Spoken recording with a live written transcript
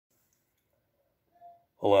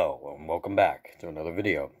Hello, and welcome back to another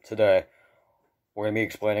video. Today, we're going to be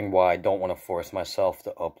explaining why I don't want to force myself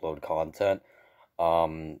to upload content.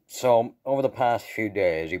 So, over the past few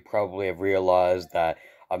days, you probably have realized that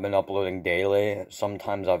I've been uploading daily.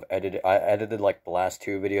 Sometimes I edited like the last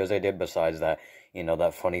two videos I did, besides that,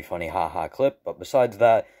 that funny haha clip. But besides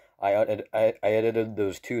that, I edited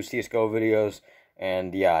those two CSGO videos,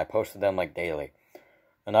 and yeah, I posted them like daily.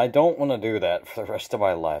 And I don't want to do that for the rest of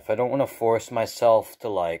my life. I don't want to force myself to,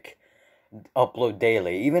 like, upload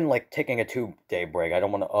daily. Even, like, taking a 2-day break. I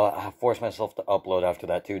don't want to force myself to upload after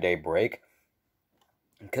that 2-day break.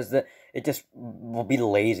 Because it just will be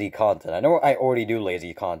lazy content. I know I already do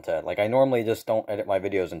lazy content. Like, I normally just don't edit my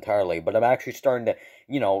videos entirely. But I'm actually starting to,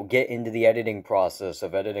 get into the editing process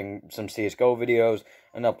of editing some CSGO videos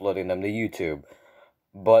and uploading them to YouTube.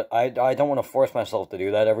 But I don't want to force myself to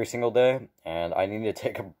do that every single day, and I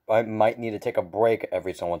might need to take a break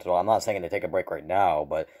every so once in a while. I'm not saying to take a break right now,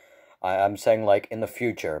 but I'm saying, like, in the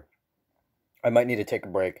future, I might need to take a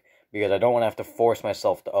break, because I don't want to have to force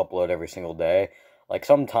myself to upload every single day. Like,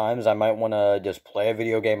 sometimes I might want to just play a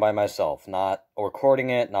video game by myself, not recording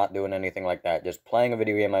it, not doing anything like that, just playing a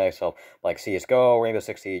video game by myself, like CSGO, Rainbow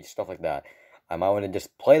Six Siege, stuff like that. I might want to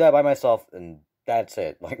just play that by myself, and that's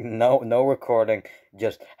it. Like, no recording,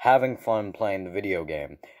 just having fun playing the video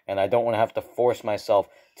game. And I don't want to have to force myself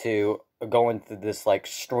to go into this, like,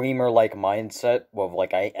 streamer-like mindset of,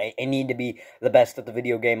 like, I need to be the best at the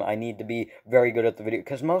video game. I need to be very good at the video.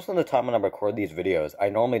 Because most of the time when I record these videos, I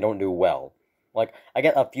normally don't do well. Like, I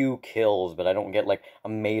get a few kills, but I don't get, like,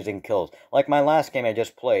 amazing kills. Like, my last game I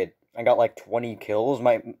just played, I got, like, 20 kills.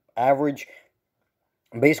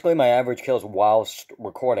 Basically, my average kills while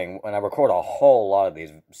recording, when I record a whole lot of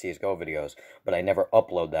these CSGO videos, but I never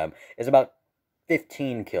upload them, is about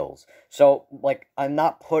 15 kills. So, like, I'm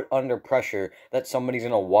not put under pressure that somebody's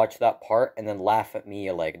gonna watch that part and then laugh at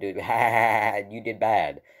me like, dude, you did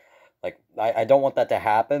bad. Like, I don't want that to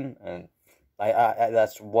happen, and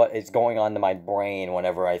that's what is going on in my brain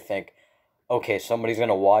whenever I think, okay, somebody's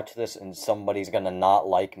gonna watch this and somebody's gonna not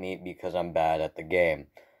like me because I'm bad at the game.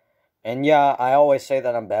 And yeah, I always say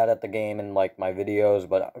that I'm bad at the game in, like, my videos,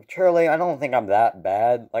 but truly, I don't think I'm that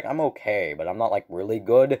bad. Like, I'm okay, but I'm not, like, really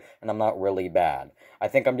good, and I'm not really bad. I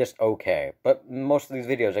think I'm just okay. But most of these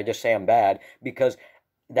videos, I just say I'm bad, because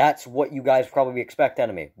that's what you guys probably expect out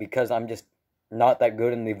of me, because I'm just not that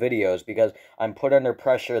good in the videos, because I'm put under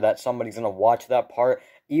pressure that somebody's gonna watch that part.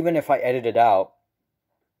 Even if I edit it out,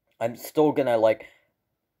 I'm still gonna, like,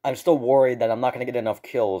 I'm still worried that I'm not going to get enough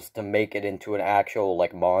kills to make it into an actual,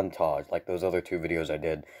 like, montage, like those other two videos I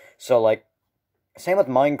did. So, like, same with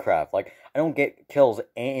Minecraft. Like, I don't get kills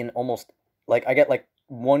in almost, like, I get, like,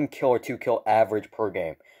 1 kill or 2 kill average per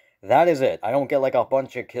game. That is it. I don't get, like, a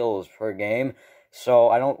bunch of kills per game. So,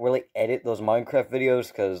 I don't really edit those Minecraft videos,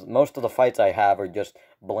 because most of the fights I have are just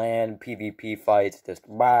bland PvP fights, just,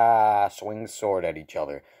 swing sword at each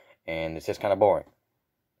other. And it's just kind of boring.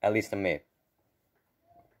 At least to me.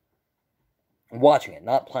 Watching it,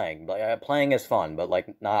 not playing. Like, playing is fun, but,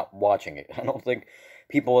 like, not watching it. I don't think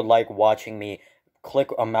people would like watching me click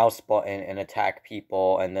a mouse button and attack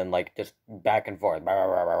people, and then, like, just back and forth, like,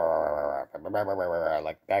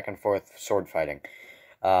 back and forth sword fighting.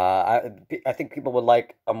 I think people would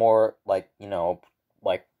like a more, like,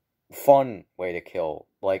 like, fun way to kill,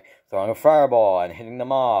 like throwing a fireball and hitting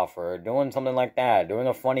them off, or doing something like that, doing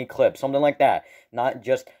a funny clip, something like that. Not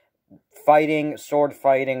just fighting, sword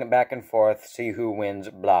fighting, back and forth, see who wins,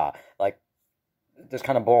 blah. Like, it's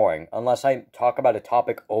kind of boring. Unless I talk about a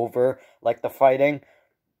topic over, like the fighting,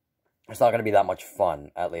 it's not going to be that much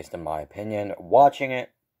fun, at least in my opinion. Watching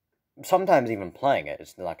it, sometimes even playing it,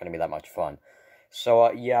 it's not going to be that much fun. So,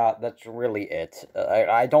 yeah, that's really it.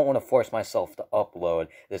 I don't want to force myself to upload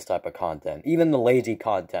this type of content. Even the lazy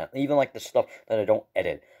content, even, like, the stuff that I don't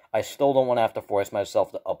edit. I still don't want to have to force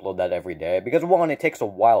myself to upload that every day, because, one, it takes a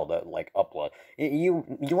while to, like, upload. You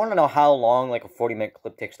want to know how long, like, a 40-minute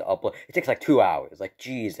clip takes to upload? It takes, like, 2 hours. Like,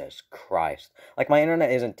 Jesus Christ. Like, my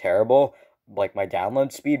internet isn't terrible, like, my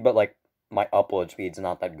download speed, but, like, my upload speed's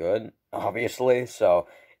not that good, obviously. So,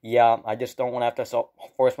 yeah, I just don't want to have to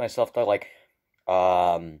force myself to, like,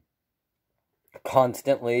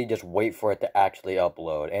 constantly just wait for it to actually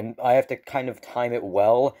upload, and I have to kind of time it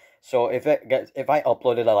well. So if I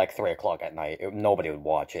uploaded at like 3 o'clock at night, nobody would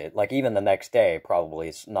watch it. Like, even the next day,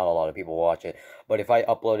 probably not a lot of people watch it. But if I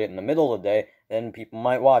upload it in the middle of the day, then people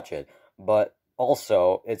might watch it. But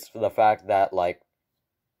also, it's the fact that, like,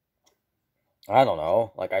 I don't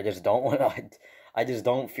know, like, I just don't want to. I just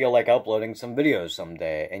don't feel like uploading some videos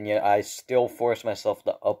someday, and yet I still force myself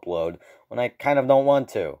to upload when I kind of don't want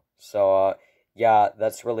to. So, yeah,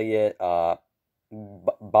 that's really it.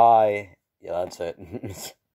 Bye. Yeah, that's it.